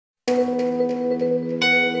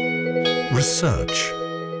research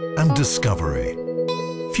and discovery.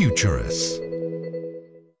 Futuris.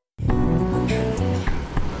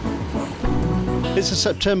 It's a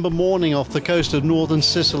September morning off the coast of northern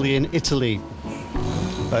Sicily in Italy.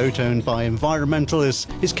 A boat owned by environmentalists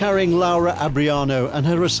is carrying Laura Abbriano and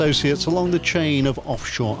her associates along the chain of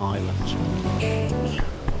offshore islands.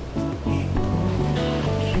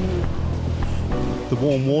 The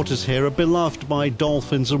warm waters here are beloved by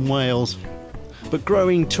dolphins and whales, but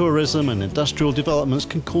growing tourism and industrial developments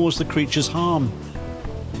can cause the creatures harm.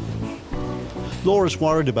 Laura's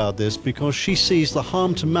worried about this because she sees the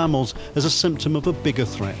harm to mammals as a symptom of a bigger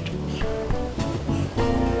threat.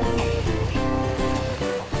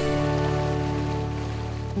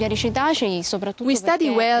 We study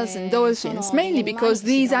whales and dolphins mainly because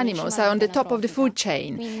these animals are on the top of the food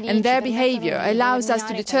chain, and their behavior allows us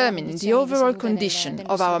to determine the overall condition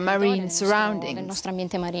of our marine surroundings.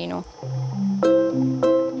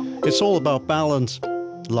 It's all about balance.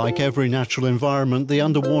 Like every natural environment, the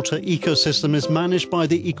underwater ecosystem is managed by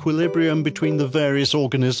the equilibrium between the various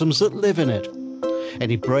organisms that live in it.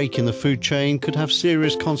 Any break in the food chain could have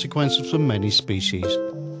serious consequences for many species.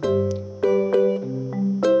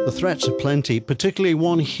 The threats are plenty, particularly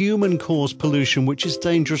one human-caused pollution which is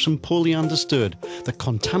dangerous and poorly understood, the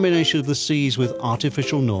contamination of the seas with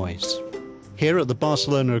artificial noise. Here at the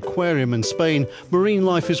Barcelona Aquarium in Spain, marine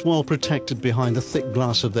life is well protected behind the thick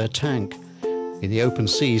glass of their tank. In the open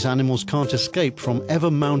seas, animals can't escape from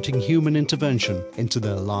ever-mounting human intervention into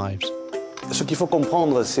their lives. What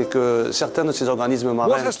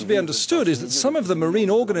has to be understood is that some of the marine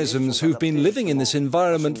organisms who've been living in this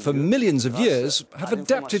environment for millions of years have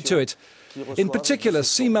adapted to it. In particular,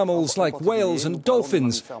 sea mammals like whales and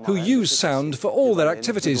dolphins, who use sound for all their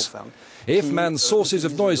activities. If man's sources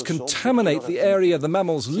of noise contaminate the area the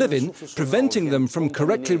mammals live in, preventing them from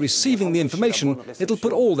correctly receiving the information, it'll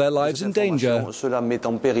put all their lives in danger.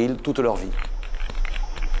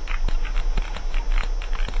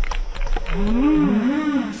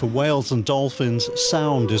 For whales and dolphins,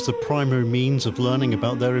 sound is the primary means of learning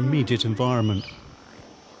about their immediate environment.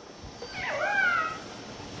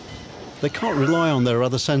 They can't rely on their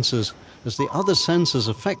other senses, as the other senses'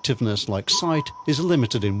 effectiveness, like sight, is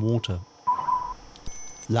limited in water.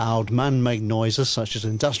 Loud man-made noises such as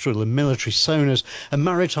industrial and military sonars and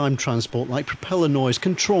maritime transport like propeller noise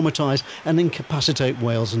can traumatise and incapacitate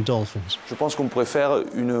whales and dolphins.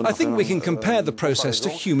 I think we can compare the process to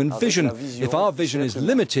human vision. If our vision is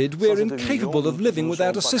limited, we're incapable of living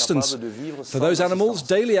without assistance. For those animals,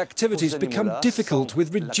 daily activities become difficult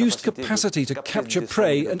with reduced capacity to capture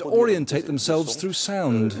prey and orientate themselves through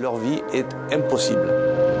sound.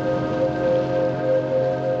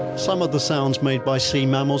 Some of the sounds made by sea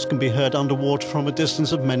mammals can be heard underwater from a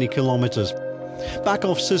distance of many kilometres. Back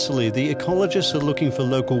off Sicily, the ecologists are looking for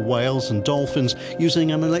local whales and dolphins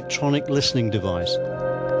using an electronic listening device.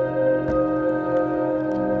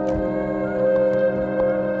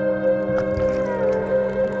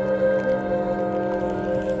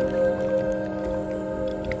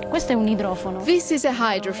 This is a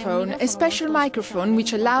hydrophone, a special microphone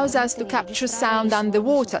which allows us to capture sound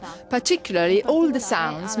underwater, particularly all the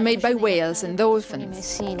sounds made by whales and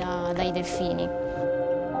dolphins.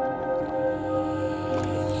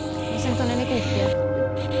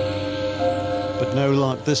 But no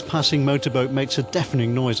luck, this passing motorboat makes a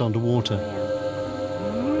deafening noise underwater.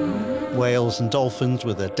 Whales and dolphins,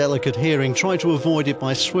 with their delicate hearing, try to avoid it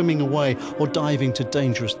by swimming away or diving to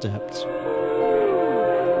dangerous depths.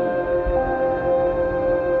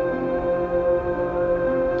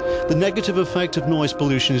 The negative effect of noise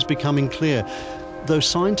pollution is becoming clear, though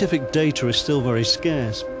scientific data is still very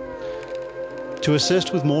scarce. To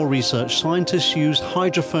assist with more research, scientists use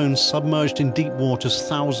hydrophones submerged in deep waters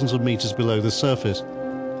thousands of meters below the surface.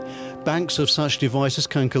 Banks of such devices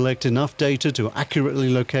can collect enough data to accurately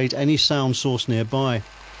locate any sound source nearby.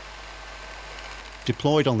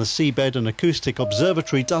 Deployed on the seabed, an acoustic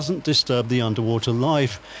observatory doesn't disturb the underwater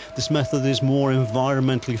life. This method is more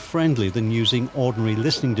environmentally friendly than using ordinary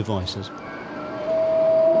listening devices.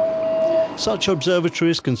 Such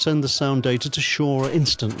observatories can send the sound data to shore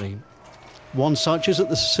instantly. One such is at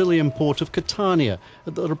the Sicilian port of Catania,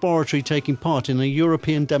 at the laboratory taking part in a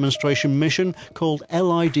European demonstration mission called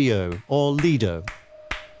LIDO, or LIDO.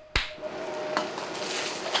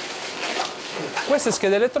 Queste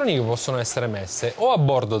schede elettroniche possono essere messe o a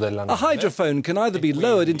bordo della nave. A hydrophone can either be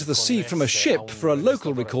lowered into the sea from a ship for a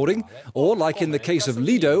local recording, or, like in the case of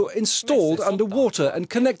Lido, installed underwater and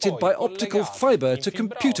connected by optical fibre to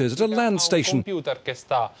computers at a land station.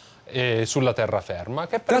 sulla terraferma.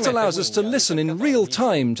 That allows us to listen in real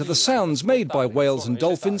time to the sounds made by whales and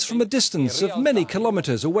dolphins from a distance of many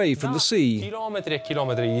kilometers away from the sea. Chilometri e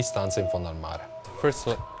chilometri di distanza in fondo al mare. First,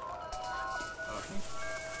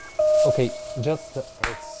 okay, just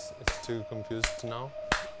it's too confused now.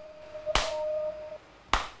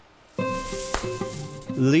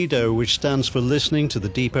 LIDO, which stands for Listening to the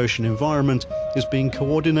Deep Ocean Environment, is being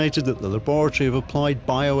coordinated at the Laboratory of Applied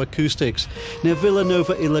Bioacoustics near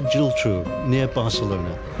Vilanova i la Geltrú, near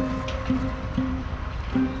Barcelona.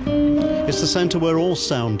 It's the centre where all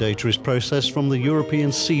sound data is processed from the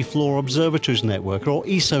European Seafloor Observatories Network, or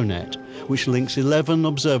ESONET, which links 11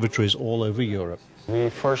 observatories all over Europe.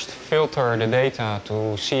 We first filter the data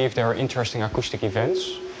to see if there are interesting acoustic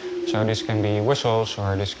events. So this can be whistles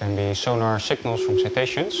or this can be sonar signals from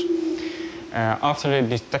cetaceans. After the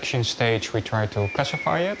detection stage, we try to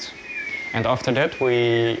classify it. And after that,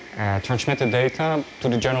 we transmit the data to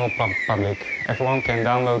the general public. Everyone can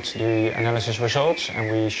download the analysis results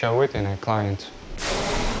and we show it in a client.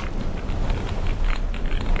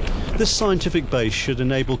 This scientific base should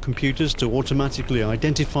enable computers to automatically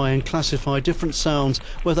identify and classify different sounds,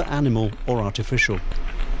 whether animal or artificial.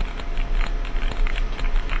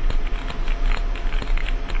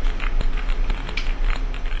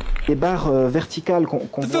 The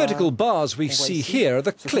vertical bars we see here are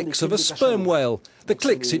the clicks of a sperm whale, the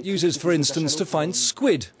clicks it uses, for instance, to find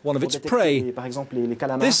squid, one of its prey.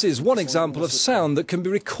 This is one example of sound that can be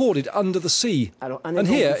recorded under the sea, and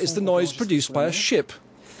here is the noise produced by a ship.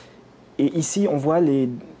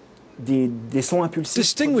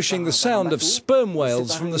 Distinguishing the sound of sperm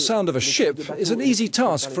whales from the sound of a ship is an easy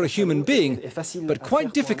task for a human being, but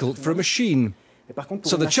quite difficult for a machine.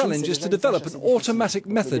 So the challenge is to develop an automatic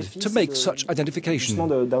method to make such identification.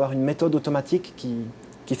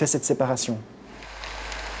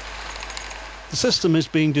 The system is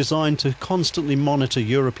being designed to constantly monitor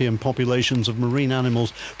European populations of marine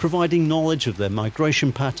animals, providing knowledge of their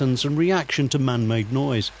migration patterns and reaction to man-made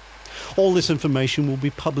noise. All this information will be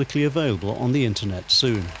publicly available on the internet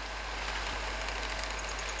soon.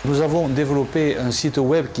 We've developed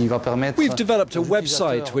a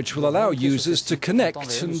website which will allow users to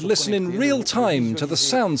connect and listen in real time to the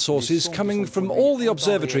sound sources coming from all the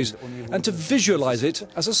observatories and to visualize it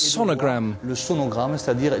as a sonogram. A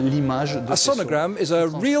sonogram is a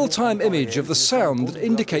real-time image of the sound that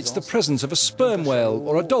indicates the presence of a sperm whale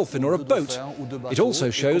or a dolphin or a boat. It also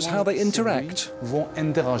shows how they interact.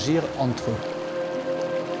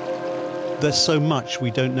 There's so much we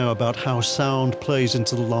don't know about how sound plays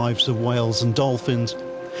into the lives of whales and dolphins.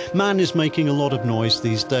 Man is making a lot of noise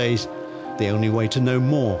these days. The only way to know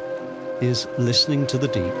more is listening to the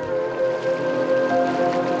deep.